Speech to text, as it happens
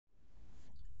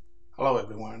Hello,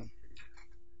 everyone.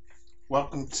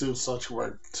 Welcome to Social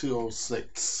Work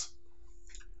 206.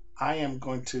 I am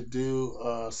going to do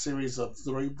a series of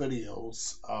 3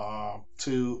 videos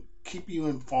to keep you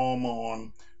informed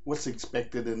on what's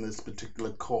expected in this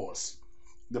particular course.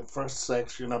 The first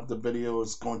section of the video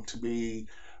is going to be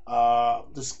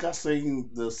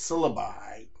discussing the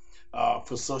syllabi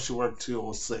for Social Work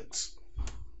 206.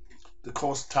 The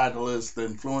course title is The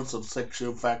Influence of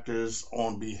Sexual Factors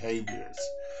on Behaviors.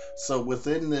 So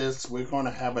within this, we're going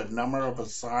to have a number of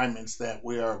assignments that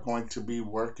we are going to be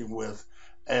working with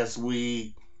as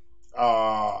we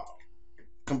uh,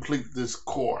 complete this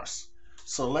course.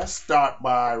 So let's start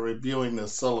by reviewing the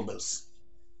syllabus.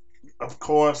 Of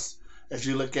course, as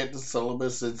you look at the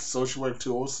syllabus, it's Social Work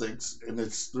 206 and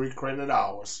it's 3 credit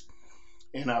hours.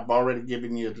 And I've already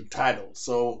given you the title.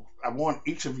 So I want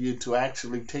each of you to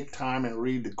actually take time and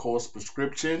read the course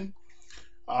prescription.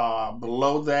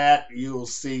 Below that, you'll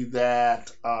see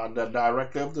that the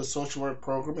director of the social work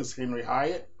program is Henry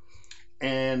Hyatt.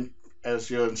 And as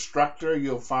your instructor,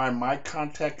 you'll find my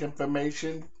contact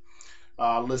information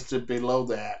listed below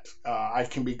that. I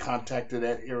can be contacted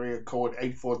at area code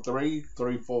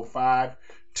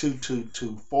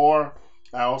 843-345-2224.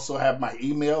 I also have my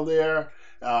email there.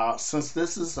 Since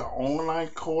this is an online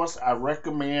course, I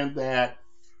recommend that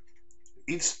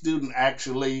each student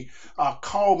actually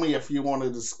call me if you want to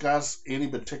discuss any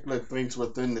particular things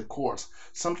within the course.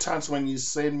 Sometimes when you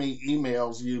send me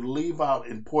emails, you leave out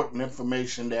important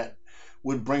information that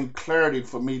would bring clarity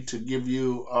for me to give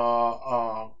you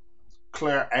a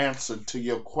clear answer to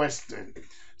your question.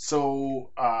 So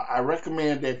I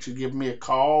recommend that you give me a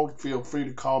call. Feel free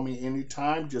to call me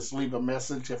anytime. Just leave a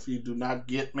message if you do not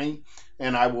get me,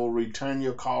 and I will return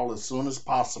your call as soon as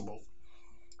possible.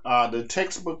 The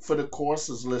textbook for the course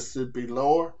is listed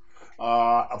below.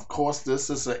 Of course,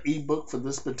 this is an ebook for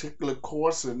this particular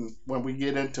course, and when we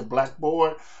get into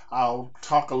Blackboard, I'll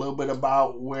talk a little bit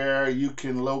about where you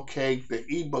can locate the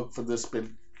ebook for this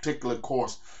particular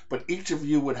course. But each of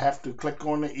you would have to click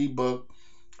on the ebook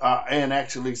and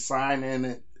actually sign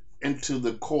into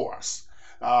the course.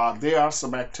 There are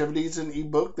some activities in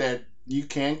ebook that you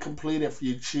can complete if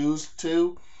you choose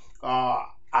to.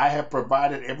 I have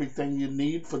provided everything you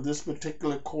need for this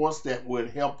particular course that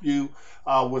would help you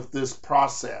with this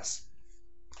process.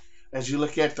 As you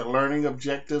look at the learning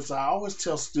objectives, I always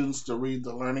tell students to read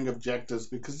the learning objectives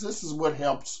because this is what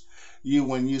helps you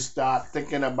when you start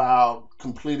thinking about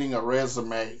completing a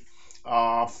resume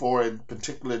for a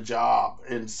particular job.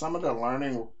 And some of the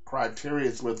learning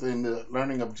criteria within the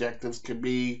learning objectives can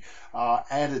be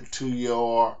added to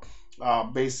your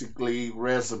basically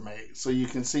resume. So you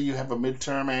can see you have a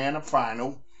midterm and a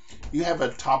final. You have a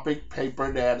topic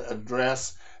paper that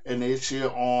address an issue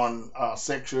on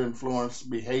sexual influence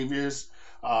behaviors.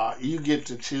 You get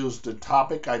to choose the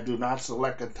topic. I do not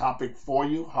select a topic for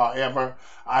you. However,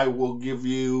 I will give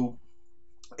you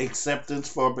acceptance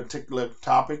for a particular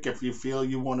topic. If you feel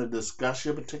you want to discuss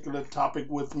your particular topic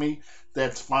with me,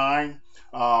 that's fine.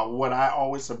 What I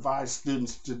always advise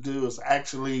students to do is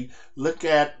actually look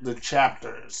at the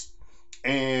chapters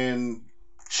and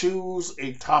choose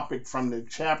a topic from the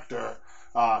chapter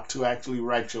to actually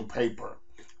write your paper.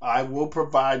 I will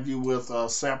provide you with a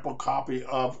sample copy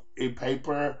of a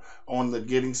paper on the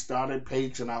Getting Started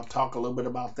page, and I'll talk a little bit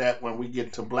about that when we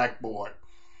get to Blackboard.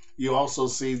 You also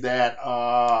see that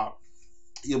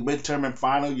your midterm and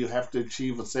final, you have to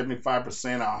achieve a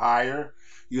 75% or higher.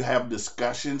 You have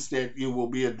discussions that you will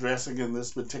be addressing in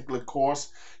this particular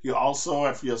course. You also,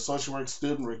 if you're a social work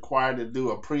student, required to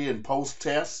do a pre and post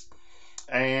test.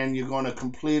 And you're going to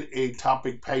complete a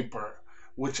topic paper,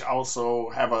 which also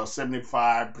have a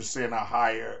 75% or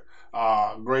higher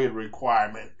grade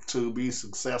requirement to be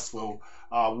successful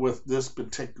with this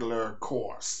particular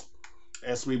course.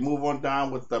 As we move on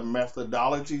down with the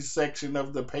methodology section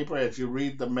of the paper, as you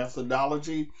read the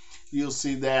methodology, you'll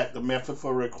see that the method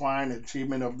for requiring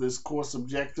achievement of this course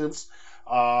objectives,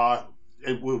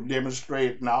 it will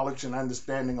demonstrate knowledge and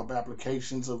understanding of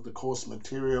applications of the course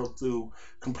material through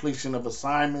completion of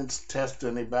assignments, tests,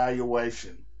 and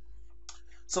evaluation.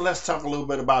 So let's talk a little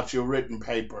bit about your written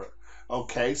paper.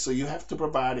 Okay, so you have to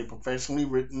provide a professionally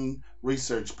written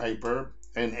research paper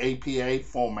in APA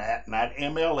format, not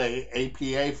MLA,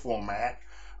 APA format,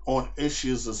 on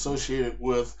issues associated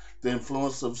with the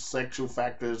influence of sexual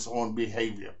factors on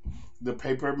behavior. The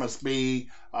paper must be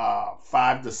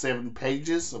 5 to 7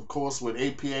 pages. Of course, with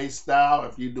APA style,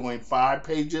 if you're doing 5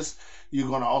 pages, you're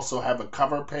going to also have a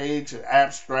cover page, an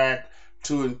abstract,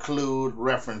 to include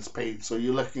reference page. So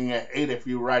you're looking at 8 if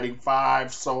you're writing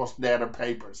 5 source data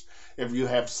papers. If you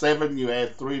have 7, you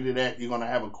add 3 to that, you're going to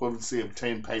have equivalency of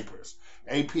 10 papers.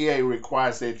 APA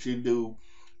requires that you do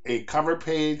a cover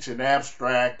page, an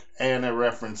abstract, and a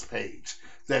reference page.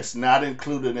 That's not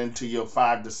included into your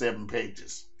 5 to 7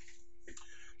 pages.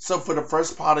 So for the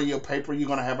first part of your paper, you're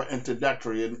going to have an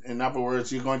introductory. In other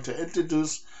words, you're going to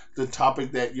introduce the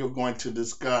topic that you're going to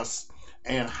discuss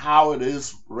and how it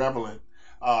is relevant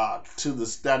to the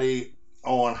study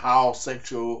on how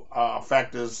sexual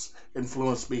factors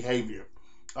influence behavior.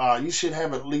 You should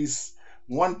have at least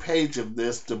 1 page of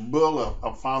this to build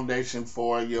a foundation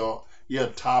for your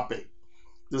topic.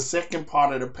 The second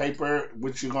part of the paper,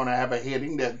 which you're going to have a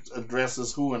heading that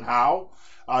addresses who and how,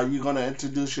 you're going to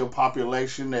introduce your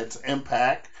population, its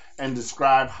impact, and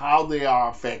describe how they are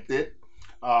affected,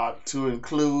 to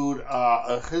include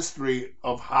a history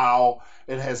of how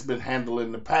it has been handled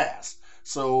in the past.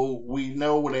 So we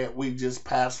know that we just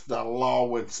passed the law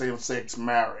with same-sex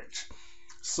marriage.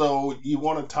 So you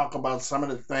want to talk about some of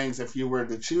the things, if you were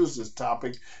to choose this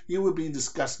topic, you would be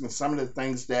discussing some of the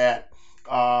things that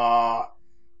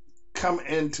come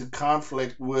into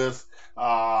conflict with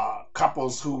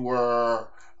couples who were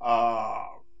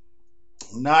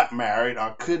not married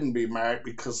or couldn't be married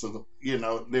because of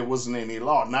there wasn't any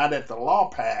law. Now that the law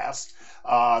passed,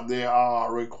 there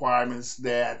are requirements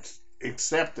that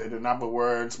accepted. In other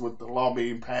words, with the law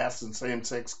being passed in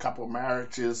same-sex couple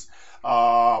marriages,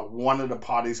 one of the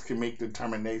parties can make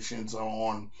determinations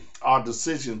on or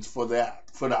decisions for the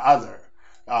other.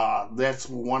 That's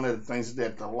one of the things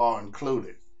that the law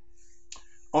included.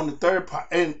 On the third part,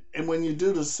 and when you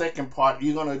do the second part,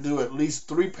 you're going to do at least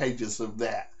 3 pages of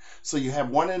that. So you have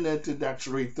 1 in the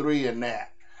introductory, 3 in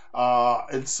that.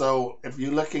 And so if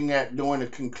you're looking at doing a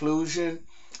conclusion,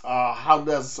 how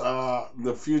does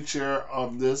the future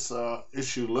of this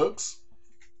issue looks?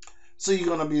 So you're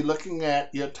going to be looking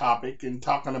at your topic and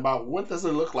talking about what does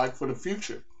it look like for the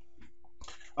future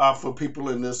for people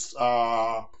in this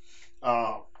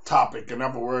topic. In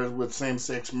other words, with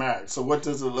same-sex marriage. So what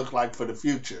does it look like for the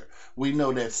future? We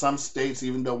know that some states,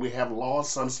 even though we have laws,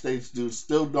 some states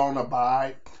still don't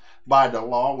abide by the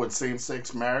law with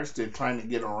same-sex marriage. They're trying to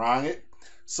get around it.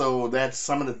 So that's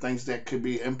some of the things that could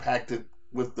be impacted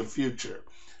with the future.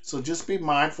 So just be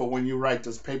mindful when you write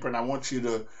this paper, and I want you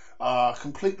to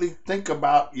completely think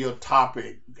about your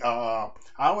topic. I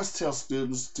always tell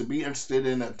students to be interested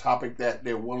in a topic that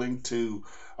they're willing to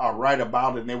write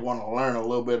about, and they want to learn a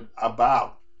little bit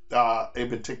about a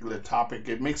particular topic.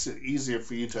 It makes it easier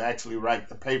for you to actually write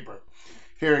the paper.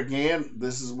 Here again,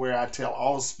 this is where I tell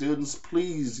all students,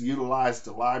 please utilize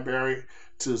the library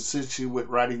to assist you with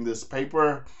writing this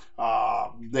paper.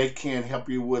 They can help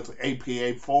you with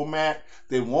APA format.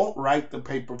 They won't write the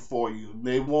paper for you.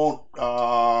 They won't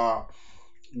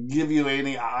give you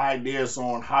any ideas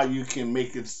on how you can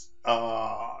make it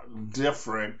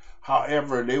different.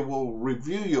 However, they will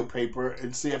review your paper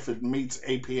and see if it meets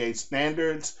APA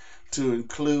standards, to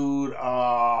include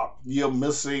you're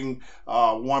missing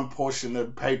one portion of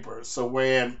the paper. So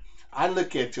when I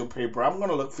look at your paper, I'm going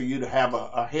to look for you to have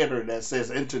a header that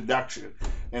says introduction.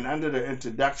 And under the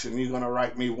introduction, you're going to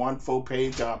write me 1 full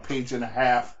page or a page and a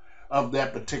half of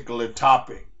that particular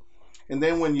topic. And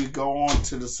then when you go on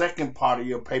to the second part of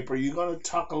your paper, you're going to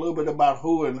talk a little bit about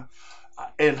who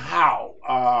and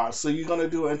how. So you're going to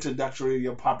do an introductory of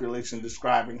your population,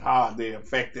 describing how they're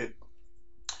affected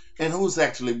and who's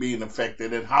actually being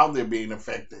affected and how they're being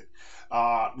affected.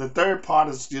 The third part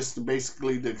is just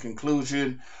basically the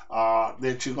conclusion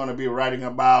that you're going to be writing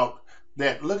about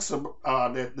that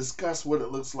discuss what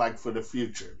it looks like for the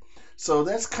future. So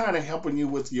that's kind of helping you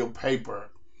with your paper.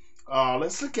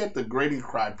 Let's look at the grading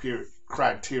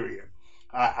criteria.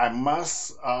 I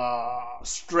must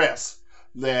stress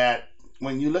that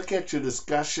when you look at your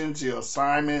discussions, your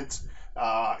assignments,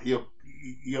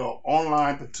 your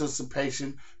online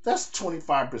participation, that's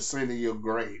 25% of your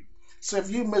grade. So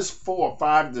if you miss 4 or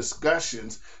 5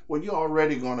 discussions, well, you're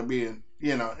already going to be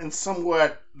in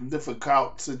somewhat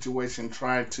difficult situation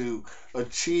trying to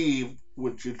achieve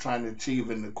what you're trying to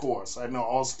achieve in the course. I know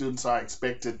all students are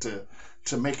expected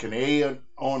to make an A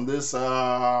on this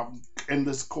in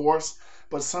this course,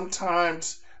 but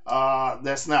sometimes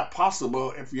that's not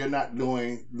possible if you're not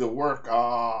doing the work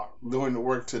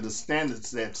to the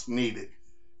standards that's needed.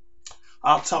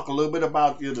 I'll talk a little bit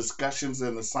about your discussions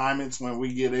and assignments when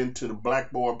we get into the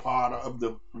Blackboard part of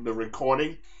the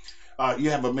recording.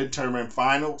 You have a midterm and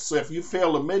final. So if you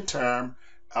fail a midterm,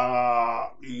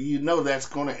 that's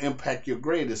going to impact your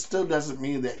grade. It still doesn't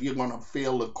mean that you're going to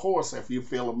fail the course if you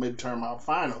fail a midterm or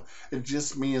final. It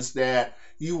just means that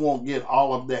you won't get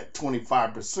all of that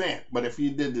 25%. But if you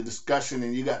did the discussion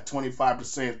and you got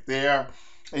 25% there,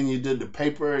 and you did the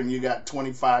paper and you got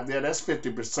 25 there, that's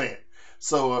 50%.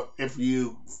 So if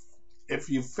you if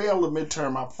you fail the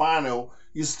midterm or final,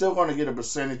 you're still going to get a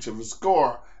percentage of the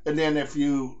score. And then if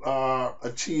you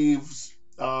achieve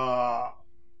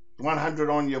 100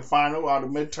 on your final or the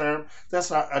midterm,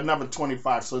 that's another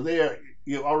 25. So there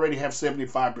you already have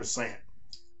 75%.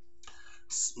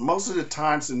 Most of the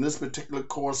times in this particular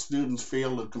course, students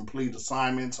fail to complete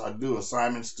assignments or do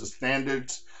assignments to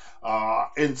standards.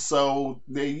 And so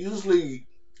they usually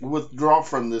withdraw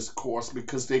from this course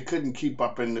because they couldn't keep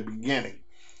up in the beginning.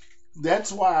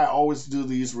 That's why I always do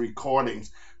these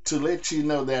recordings, to let you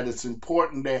know that it's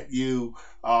important that you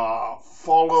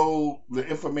follow the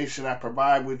information I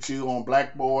provide with you on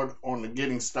Blackboard. On the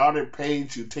Getting Started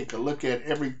page, you take a look at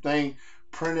everything,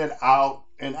 print it out,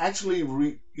 and actually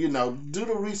do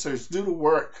the research, do the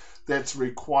work that's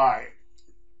required.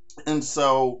 And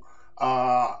so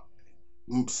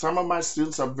some of my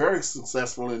students are very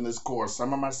successful in this course.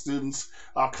 Some of my students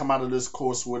come out of this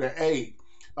course with an A.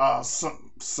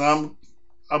 Some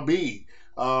a B,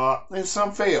 and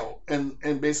some fail.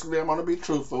 And basically, I'm going to be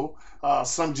truthful.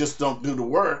 Some just don't do the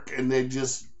work, and they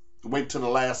just wait till the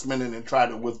last minute and try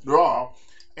to withdraw,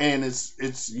 and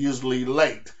it's usually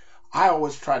late. I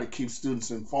always try to keep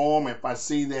students informed. If I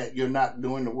see that you're not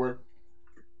doing the work,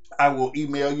 I will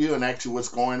email you and ask you what's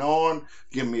going on.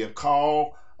 Give me a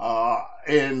call.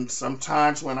 And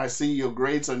sometimes when I see your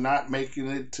grades are not making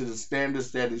it to the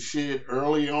standards that it should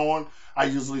early on, I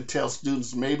usually tell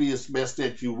students maybe it's best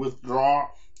that you withdraw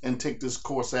and take this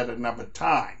course at another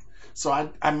time. So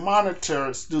I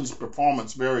monitor students'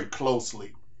 performance very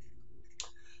closely.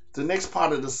 The next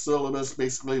part of the syllabus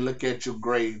basically look at your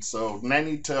grades. So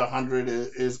 90 to 100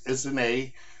 is an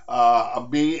A. A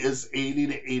B is 80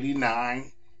 to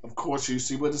 89. Of course, you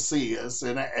see what a C is,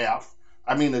 and an F.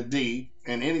 I mean a D,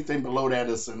 and anything below that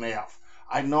is an F.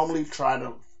 I normally try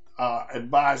to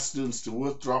advise students to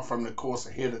withdraw from the course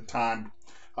ahead of time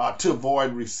to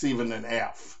avoid receiving an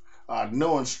F.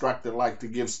 No instructor like to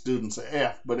give students an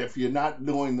F, but if you're not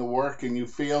doing the work and you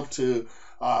fail to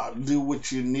do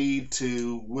what you need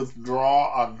to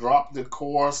withdraw or drop the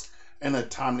course in a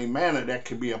timely manner, that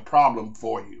could be a problem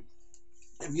for you.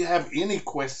 If you have any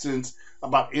questions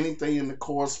about anything in the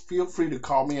course, feel free to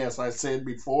call me, as I said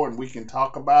before, and we can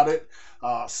talk about it.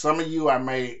 Some of you I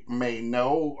may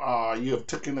know, you have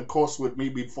taken the course with me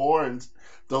before, and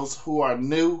those who are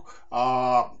new,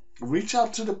 reach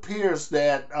out to the peers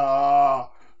that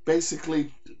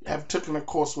basically have taken a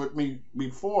course with me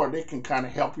before. They can kind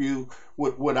of help you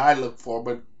with what I look for,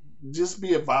 but just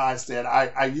be advised that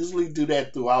I usually do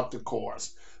that throughout the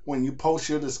course. When you post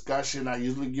your discussion, I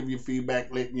usually give you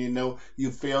feedback letting you know you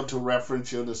failed to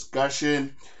reference your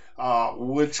discussion,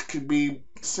 which could be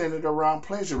centered around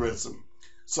plagiarism.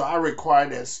 So I require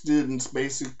that students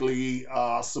basically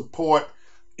support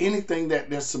anything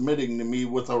that they're submitting to me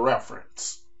with a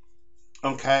reference.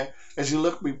 Okay, as you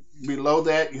look below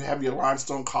that, you have your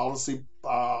limestone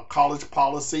college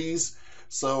policies.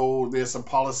 So there's a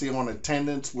policy on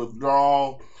attendance,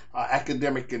 withdrawal,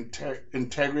 academic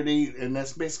integrity, and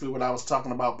that's basically what I was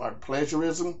talking about by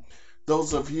plagiarism.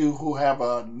 Those of you who have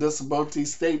a disability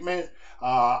statement,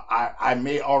 I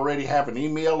may already have an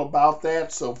email about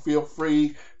that, so feel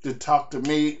free to talk to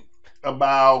me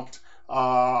about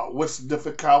what's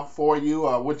difficult for you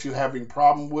or what you're having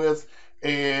problem with,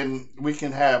 and we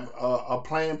can have a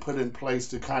plan put in place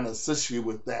to kind of assist you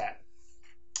with that.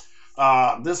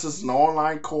 This is an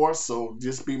online course, so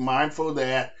just be mindful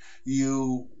that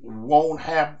you won't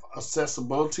have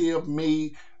accessibility of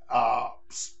me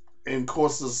in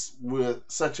courses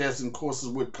such as in courses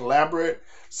with Collaborate.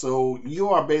 So you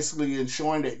are basically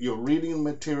ensuring that you're reading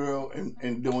material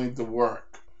and doing the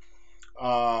work.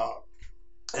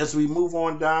 As we move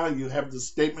on down, you have the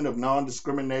statement of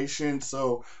non-discrimination.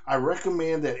 So I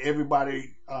recommend that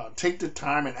everybody take the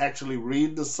time and actually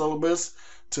read the syllabus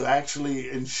to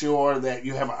actually ensure that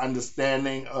you have an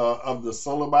understanding of the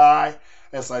syllabi.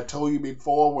 As I told you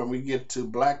before, when we get to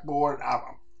Blackboard,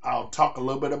 I'll talk a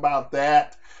little bit about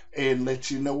that and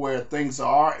let you know where things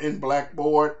are in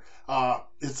Blackboard.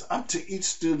 It's up to each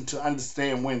student to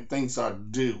understand when things are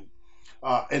due.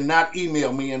 And not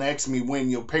email me and ask me when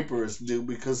your paper is due,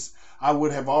 because I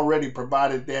would have already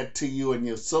provided that to you in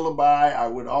your syllabi. I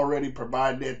would already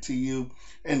provide that to you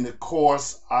in the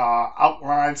course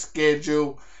outline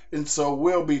schedule. And so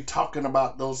we'll be talking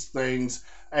about those things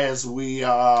as we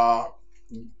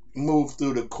move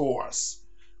through the course.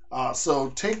 So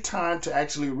take time to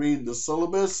actually read the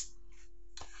syllabus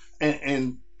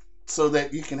and so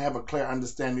that you can have a clear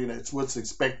understanding that's what's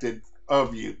expected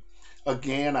of you.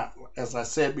 Again, as I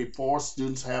said before,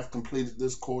 students have completed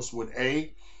this course with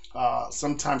A.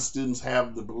 Sometimes students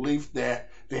have the belief that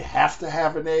they have to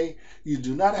have an A. You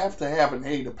do not have to have an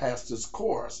A to pass this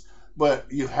course, but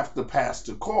you have to pass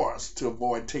the course to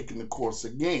avoid taking the course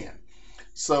again.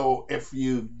 So if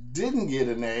you didn't get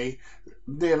an A,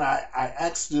 then I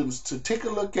ask students to take a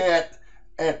look at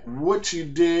what you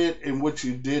did and what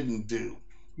you didn't do,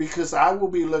 because I will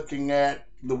be looking at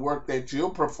the work that you're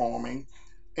performing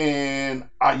and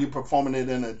are you performing it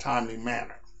in a timely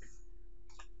manner.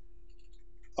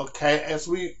 Okay, as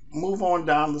we move on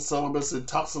down the syllabus, it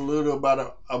talks a little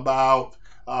about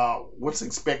what's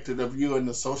expected of you in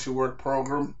the social work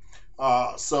program.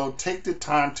 So take the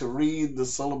time to read the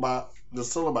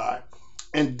syllabi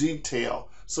in detail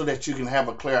so that you can have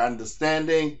a clear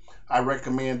understanding. I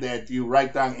recommend that you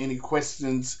write down any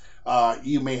questions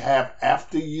you may have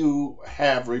after you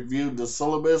have reviewed the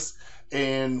syllabus,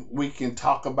 and we can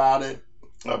talk about it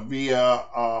via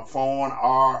phone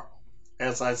or,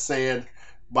 as I said,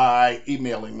 by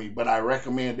emailing me. But I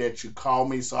recommend that you call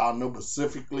me so I'll know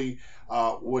specifically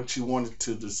what you wanted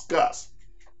to discuss.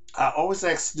 I always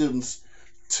ask students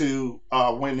to,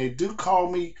 when they do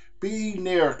call me, be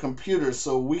near a computer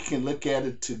so we can look at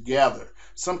it together.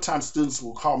 Sometimes students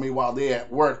will call me while they're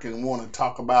at work and want to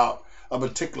talk about a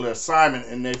particular assignment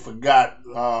and they forgot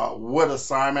what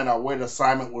assignment or where the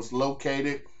assignment was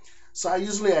located. So I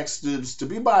usually ask students to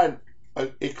be by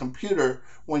a computer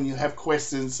when you have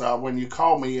questions, when you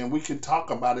call me, and we can talk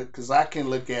about it because I can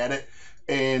look at it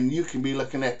and you can be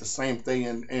looking at the same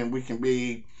thing, and we can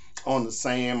be on the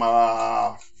same,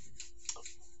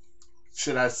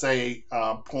 should I say,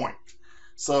 point.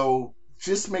 So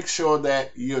just make sure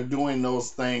that you're doing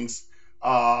those things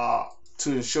to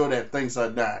ensure that things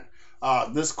are done.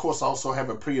 This course also have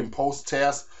a pre and post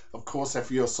test. Of course,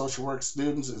 if you're a social work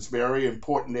student, it's very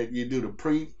important that you do the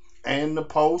pre and the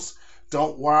post.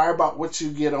 Don't worry about what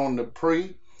you get on the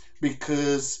pre,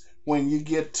 because when you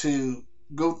get to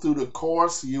go through the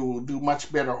course, you will do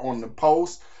much better on the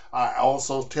post. I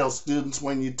also tell students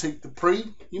when you take the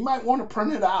pre, you might want to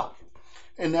print it out.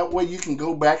 And that way you can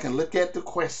go back and look at the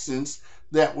questions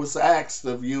that was asked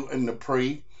of you in the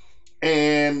pre,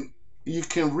 and you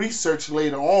can research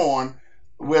later on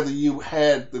whether you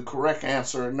had the correct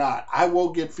answer or not. I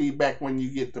will get feedback when you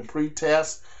get the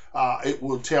pre-test. It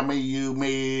will tell me you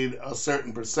made a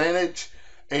certain percentage.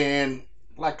 And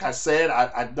like I said,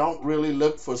 I don't really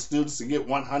look for students to get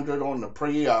 100 on the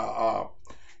pre,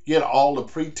 get all the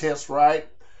pre-tests right.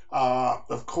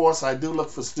 Of course, I do look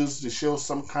for students to show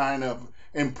some kind of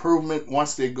improvement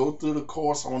once they go through the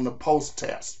course on the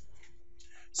post-test.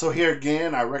 So here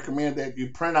again, I recommend that you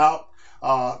print out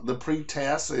the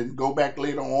pre-test and go back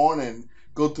later on and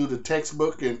go through the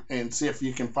textbook and see if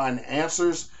you can find the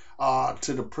answers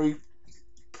to the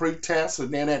pre-test.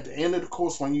 And then at the end of the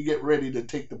course, when you get ready to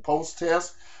take the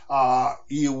post-test,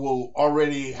 you will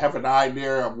already have an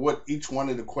idea of what each one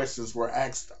of the questions were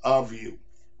asked of you.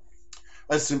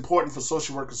 It's important for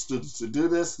social worker students to do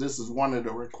this. This is one of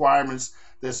the requirements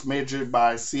that's measured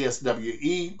by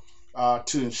CSWE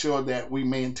to ensure that we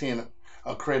maintain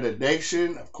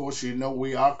accreditation. Of course, you know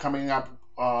we are coming up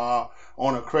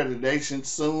on accreditation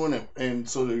soon, and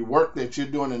so the work that you're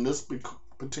doing in this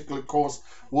particular course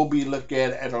will be looked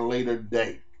at a later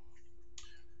date.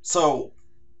 So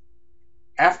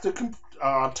after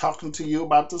talking to you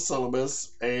about the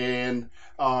syllabus and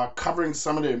covering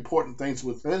some of the important things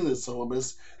within the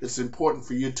syllabus, it's important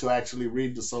for you to actually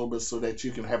read the syllabus so that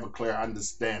you can have a clear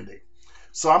understanding.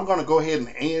 So I'm going to go ahead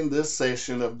and end this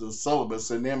session of the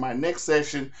syllabus, and then my next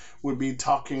session would be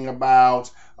talking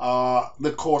about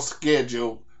the course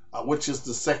schedule, which is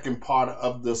the second part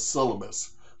of the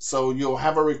syllabus. So you'll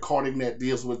have a recording that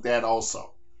deals with that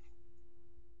also.